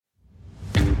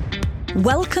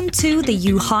Welcome to the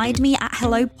You Hired Me at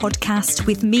Hello podcast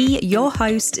with me, your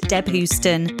host, Deb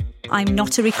Houston. I'm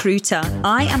not a recruiter.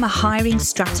 I am a hiring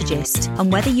strategist. And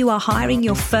whether you are hiring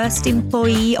your first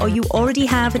employee or you already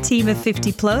have a team of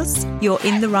 50 plus, you're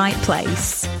in the right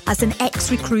place. As an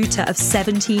ex-recruiter of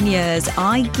 17 years,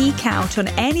 I geek out on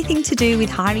anything to do with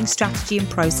hiring strategy and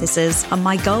processes. And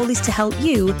my goal is to help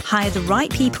you hire the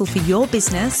right people for your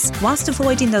business whilst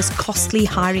avoiding those costly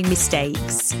hiring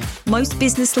mistakes. Most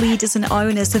business leaders and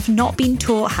owners have not been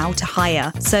taught how to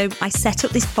hire. So I set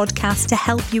up this podcast to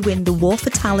help you win the war for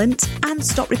talent and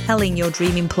stop repelling your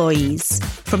dream employees.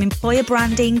 From employer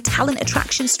branding, talent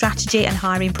attraction strategy and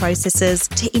hiring processes,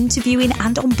 to interviewing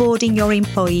and onboarding your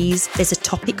employees, there's a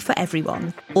topic for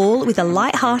everyone, all with a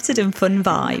light-hearted and fun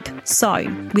vibe. So,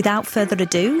 without further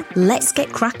ado, let's get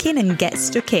cracking and get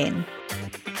stuck in.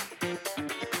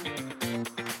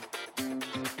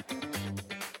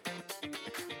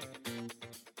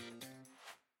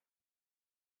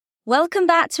 Welcome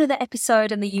back to another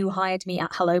episode on the You Hired Me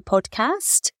at Hello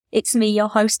podcast. It's me, your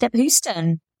host, Deb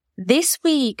Houston. This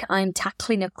week, I'm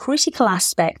tackling a critical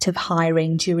aspect of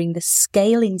hiring during the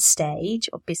scaling stage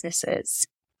of businesses,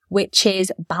 which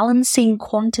is balancing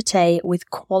quantity with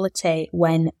quality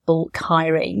when bulk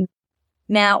hiring.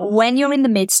 Now, when you're in the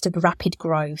midst of rapid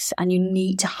growth and you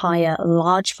need to hire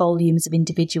large volumes of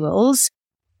individuals,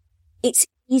 it's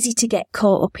easy to get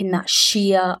caught up in that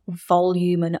sheer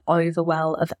volume and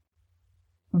overwhelm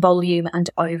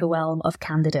of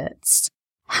candidates.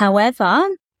 However,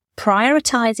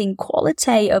 prioritizing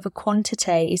quality over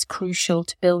quantity is crucial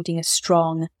to building a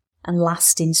strong and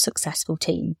lasting successful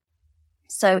team.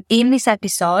 So in this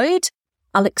episode,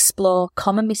 I'll explore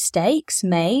common mistakes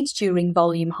made during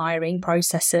volume hiring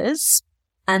processes,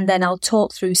 and then I'll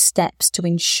talk through steps to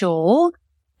ensure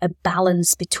a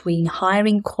balance between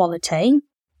hiring quality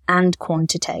and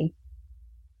quantity.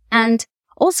 And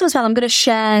also as well, I'm going to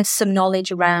share some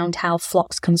knowledge around how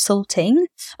Phlox Consulting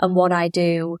and what I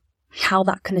do, how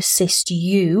that can assist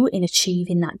you in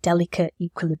achieving that delicate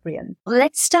equilibrium.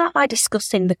 Let's start by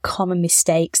discussing the common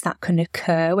mistakes that can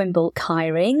occur when bulk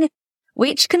hiring,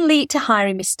 which can lead to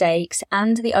hiring mistakes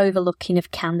and the overlooking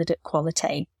of candidate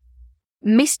quality.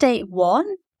 Mistake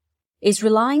 1 is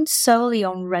relying solely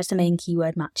on resume and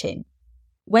keyword matching.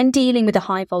 When dealing with a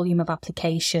high volume of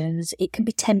applications, it can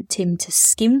be tempting to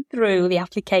skim through the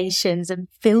applications and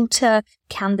filter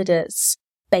candidates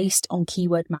based on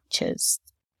keyword matches.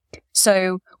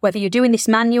 So whether you're doing this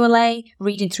manually,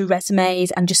 reading through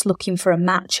resumes and just looking for a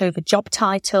match over job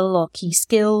title or key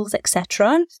skills,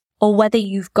 etc., or whether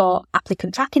you've got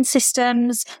applicant tracking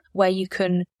systems where you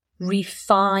can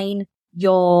refine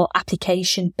your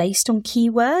application based on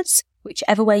keywords,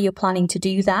 whichever way you're planning to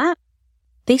do that,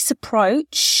 this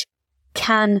approach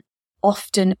can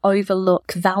often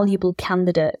overlook valuable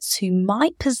candidates who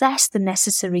might possess the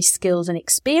necessary skills and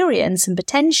experience and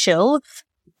potential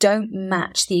don't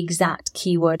match the exact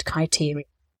keyword criteria.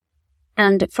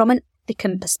 And from an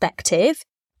applicant perspective,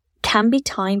 can be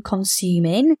time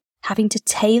consuming having to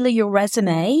tailor your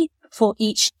resume for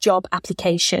each job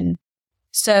application.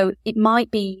 So it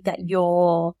might be that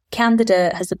your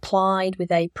candidate has applied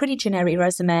with a pretty generic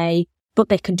resume, but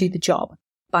they can do the job.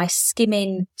 By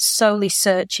skimming, solely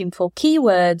searching for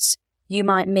keywords, you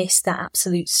might miss that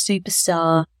absolute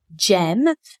superstar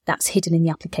gem that's hidden in the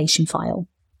application file.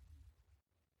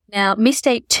 Now,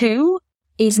 mistake 2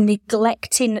 is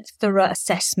neglecting thorough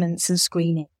assessments and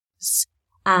screenings.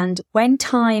 And when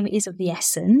time is of the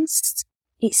essence,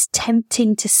 it's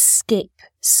tempting to skip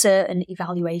certain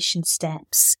evaluation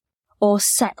steps or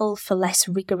settle for less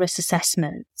rigorous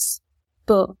assessments.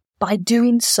 But by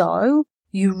doing so,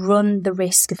 you run the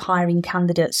risk of hiring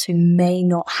candidates who may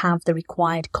not have the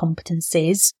required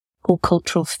competencies or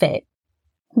cultural fit,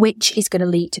 which is going to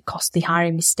lead to costly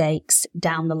hiring mistakes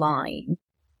down the line.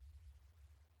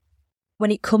 When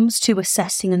it comes to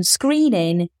assessing and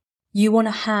screening, you want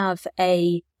to have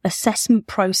a assessment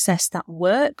process that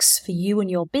works for you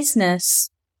and your business,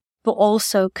 but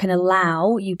also can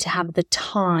allow you to have the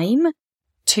time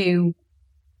to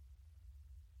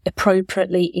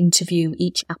appropriately interview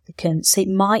each applicant. So it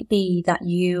might be that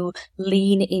you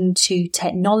lean into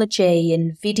technology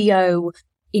and video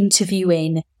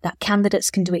interviewing, that candidates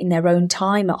can do it in their own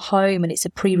time at home and it's a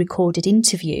pre-recorded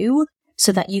interview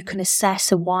so that you can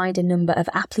assess a wider number of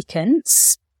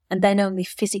applicants and then only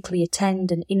physically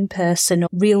attend an in-person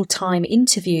real-time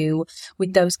interview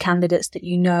with those candidates that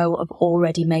you know have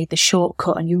already made the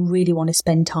shortcut and you really want to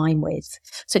spend time with.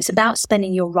 So it's about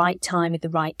spending your right time with the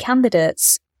right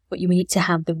candidates, but you need to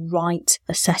have the right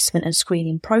assessment and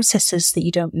screening processes so that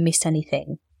you don't miss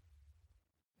anything.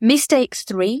 Mistake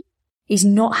 3 is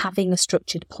not having a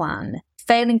structured plan.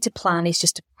 Failing to plan is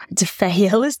just to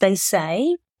fail, as they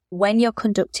say. When you're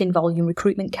conducting volume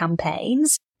recruitment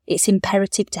campaigns, it's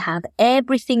imperative to have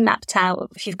everything mapped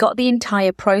out. If you've got the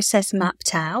entire process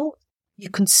mapped out, you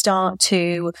can start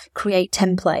to create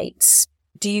templates.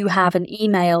 Do you have an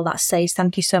email that says,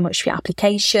 thank you so much for your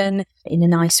application in a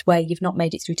nice way, you've not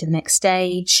made it through to the next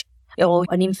stage? Or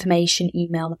an information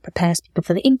email that prepares people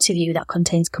for the interview that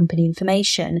contains company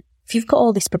information. If you've got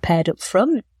all this prepared up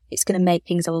front, it's going to make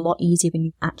things a lot easier when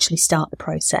you actually start the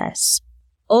process.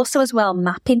 Also as well,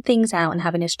 mapping things out and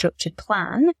having a structured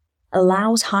plan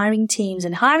allows hiring teams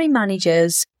and hiring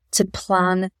managers to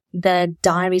plan their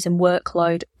diaries and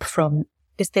workload up front,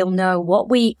 because they'll know what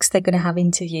weeks they're going to have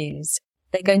interviews.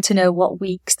 They're going to know what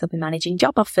weeks they'll be managing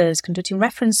job offers, conducting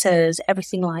references,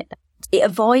 everything like that. It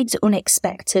avoids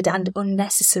unexpected and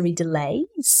unnecessary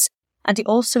delays, and it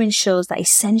also ensures that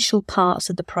essential parts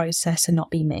of the process are not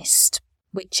being missed,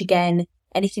 which again,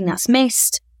 anything that's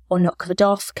missed or not covered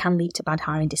off can lead to bad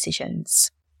hiring decisions.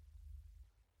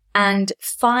 And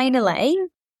finally,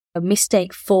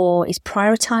 mistake 4 is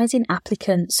prioritizing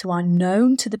applicants who are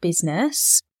known to the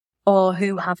business or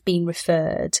who have been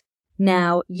referred.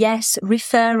 Now, yes,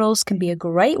 referrals can be a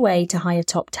great way to hire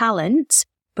top talent,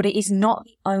 but it is not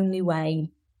the only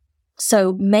way.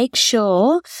 So make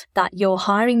sure that your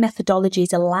hiring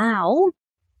methodologies allow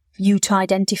you to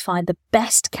identify the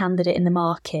best candidate in the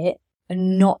market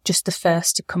and not just the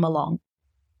first to come along.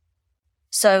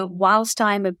 So whilst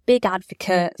I'm a big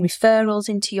advocate of referrals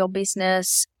into your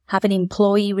business, having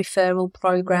employee referral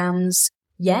programs,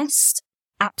 yes,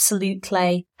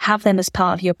 absolutely have them as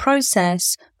part of your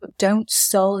process, but don't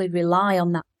solely rely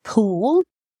on that pool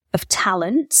of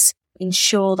talent.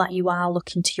 Ensure that you are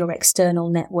looking to your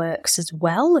external networks as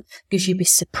well, because you'd be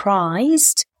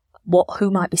surprised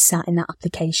who might be sat in that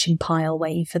application pile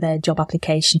waiting for their job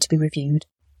application to be reviewed.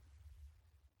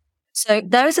 So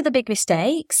those are the big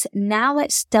mistakes. Now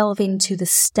let's delve into the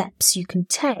steps you can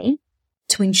take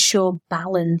to ensure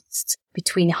balance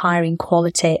between hiring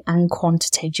quality and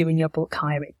quantity during your bulk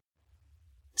hiring.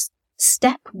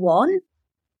 Step 1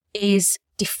 is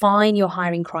define your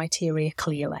hiring criteria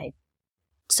clearly.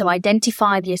 So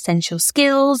identify the essential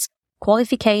skills,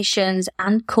 qualifications,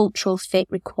 and cultural fit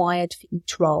required for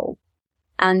each role.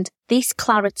 And this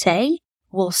clarity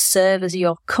will serve as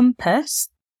your compass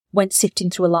when sifting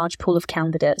through a large pool of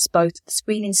candidates, both the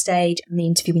screening stage and the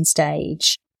interviewing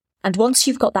stage. And once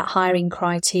you've got that hiring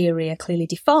criteria clearly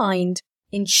defined,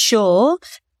 ensure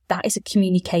that is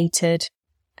communicated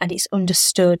and it's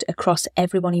understood across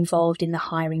everyone involved in the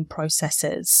hiring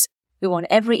processes. We want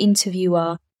every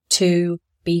interviewer to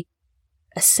be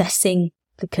assessing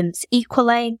applicants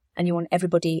equally, and you want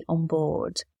everybody on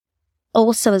board.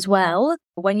 Also as well,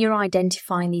 when you're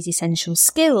identifying these essential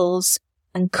skills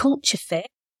and culture fit,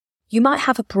 you might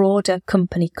have a broader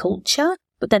company culture,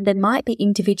 but then there might be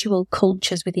individual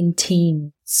cultures within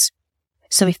teams.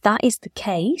 So if that is the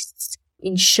case,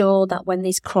 ensure that when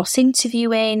there's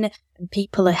cross-interviewing and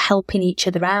people are helping each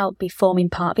other out, be forming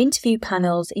part of interview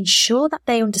panels, ensure that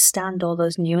they understand all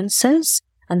those nuances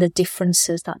and the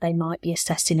differences that they might be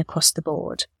assessing across the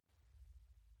board.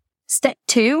 Step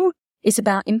 2 is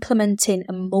about implementing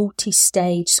a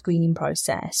multi-stage screening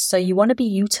process. So you want to be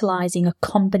utilising a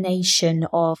combination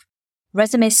of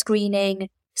resume screening,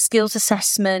 skills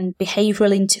assessment,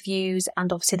 behavioural interviews,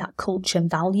 and obviously that culture and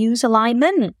values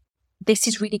alignment. This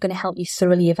is really going to help you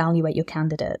thoroughly evaluate your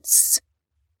candidates.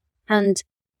 And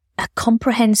a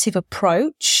comprehensive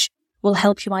approach will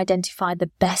help you identify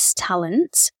the best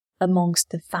talent amongst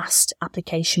the vast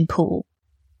application pool.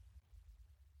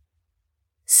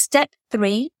 Step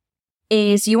 3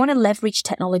 is you want to leverage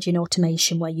technology and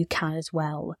automation where you can as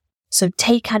well. So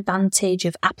take advantage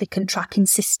of applicant tracking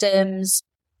systems,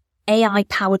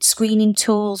 AI-powered screening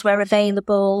tools where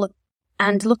available,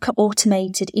 and look at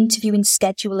automated interviewing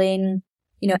scheduling,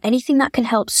 anything that can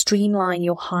help streamline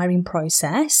your hiring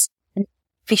process and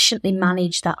efficiently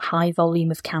manage that high volume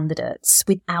of candidates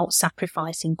without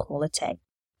sacrificing quality.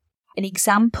 An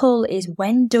example is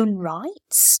when done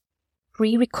right,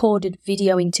 pre-recorded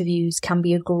video interviews can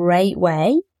be a great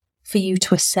way for you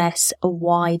to assess a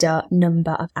wider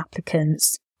number of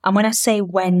applicants. And when I say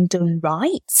when done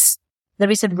right, there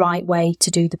is a right way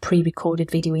to do the pre-recorded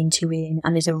video interviewing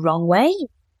and there's a wrong way.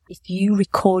 If you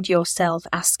record yourself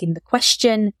asking the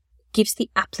question, it gives the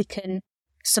applicant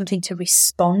something to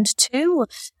respond to,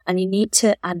 and you need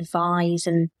to advise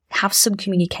and have some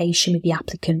communication with the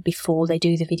applicant before they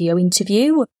do the video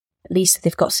interview. At least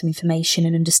they've got some information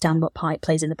and understand what part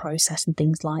plays in the process and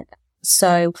things like that.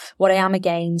 So what I am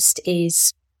against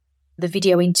is the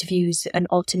video interviews, an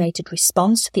automated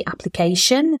response to the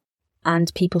application.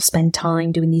 and people spend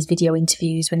time doing these video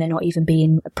interviews when they're not even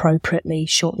being appropriately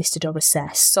shortlisted or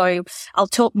assessed. So I'll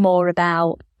talk more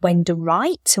about when done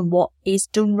right and what is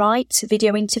done right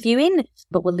video interviewing,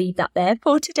 but we'll leave that there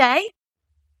for today.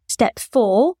 Step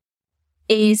 4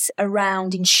 is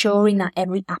around ensuring that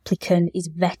every applicant is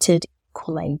vetted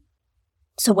equally.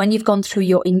 So when you've gone through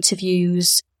your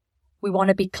interviews, we want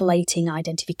to be collating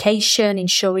identification,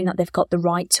 ensuring that they've got the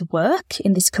right to work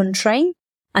in this country.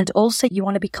 And also you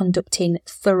want to be conducting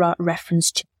thorough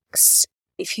reference checks.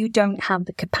 If you don't have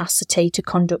the capacity to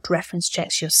conduct reference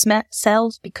checks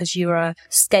yourself because you're a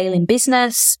scaling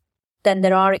business, then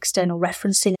there are external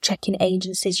referencing checking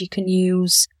agencies you can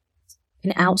use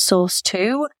and outsource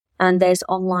to. And there's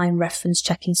online reference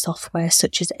checking software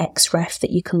such as XREF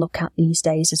that you can look at these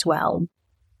days as well.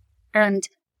 And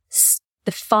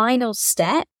the final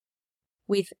step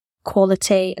with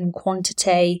quality and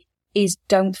quantity is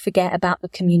don't forget about the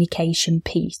communication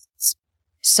piece.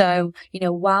 So,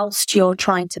 whilst you're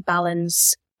trying to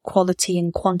balance quality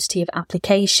and quantity of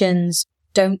applications,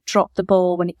 don't drop the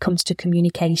ball when it comes to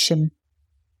communication.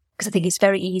 Because I think it's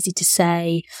very easy to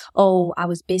say, oh, I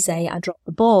was busy, I dropped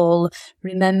the ball.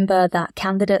 Remember that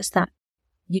candidates that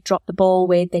you drop the ball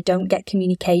with, they don't get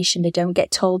communication, they don't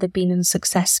get told they've been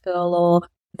unsuccessful, or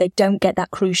they don't get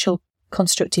that crucial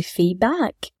constructive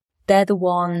feedback. They're the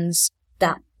ones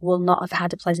that will not have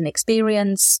had a pleasant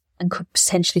experience and could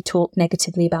potentially talk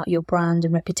negatively about your brand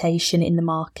and reputation in the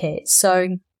market.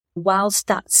 So whilst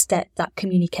that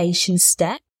communication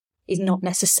step is not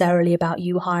necessarily about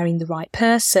you hiring the right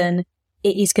person,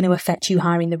 it is going to affect you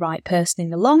hiring the right person in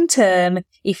the long term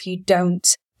if you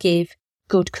don't give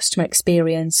good customer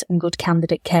experience and good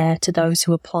candidate care to those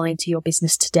who apply into your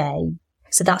business today.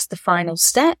 So that's the final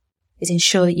step, is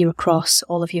ensure that you're across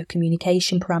all of your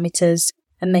communication parameters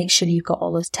and make sure you've got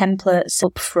all those templates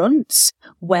up front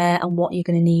where and what you're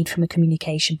going to need from a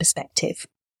communication perspective.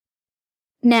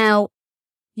 Now,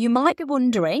 you might be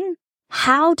wondering,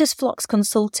 how does Phlox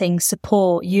Consulting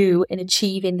support you in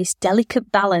achieving this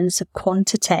delicate balance of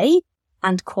quantity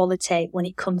and quality when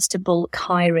it comes to bulk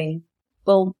hiring?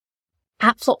 Well,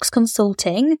 at Phlox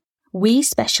Consulting, we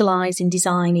specialise in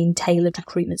designing tailored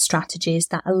recruitment strategies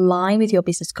that align with your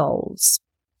business goals.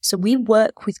 So we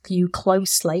work with you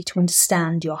closely to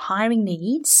understand your hiring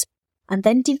needs and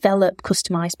then develop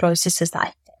customised processes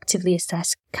that effectively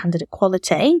assess candidate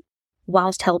quality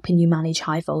whilst helping you manage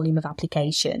high volume of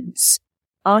applications.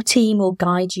 Our team will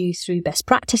guide you through best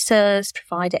practices,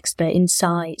 provide expert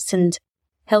insights, and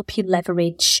help you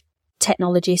leverage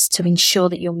technologies to ensure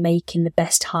that you're making the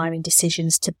best hiring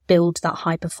decisions to build that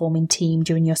high-performing team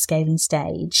during your scaling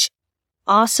stage.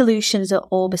 Our solutions are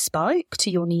all bespoke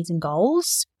to your needs and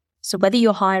goals. So whether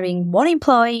you're hiring one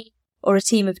employee or a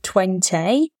team of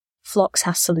 20, Phlox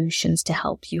has solutions to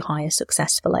help you hire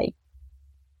successfully.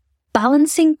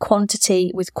 Balancing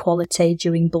quantity with quality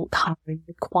during bulk hiring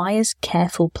requires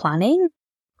careful planning,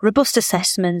 robust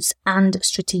assessments, and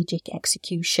strategic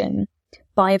execution.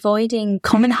 By avoiding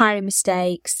common hiring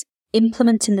mistakes,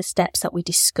 implementing the steps that we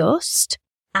discussed,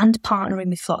 and partnering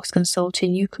with Phlox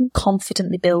Consulting, you can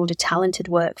confidently build a talented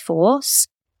workforce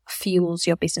that fuels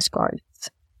your business growth.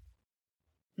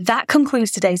 That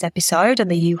concludes today's episode on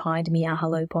the You Hired Me at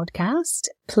Hello podcast.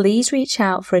 Please reach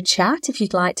out for a chat if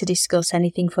you'd like to discuss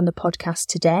anything from the podcast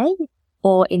today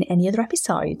or in any other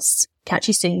episodes. Catch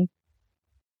you soon.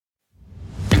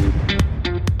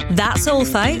 That's all,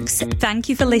 folks. Thank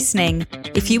you for listening.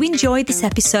 If you enjoyed this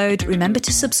episode, remember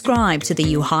to subscribe to the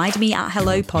You Hired Me at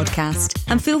Hello podcast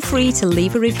and feel free to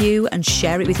leave a review and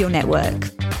share it with your network.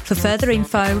 For further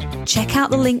info, check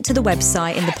out the link to the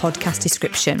website in the podcast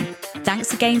description.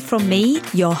 Thanks again from me,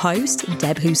 your host,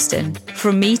 Deb Houston.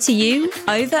 From me to you,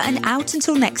 over and out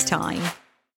until next time.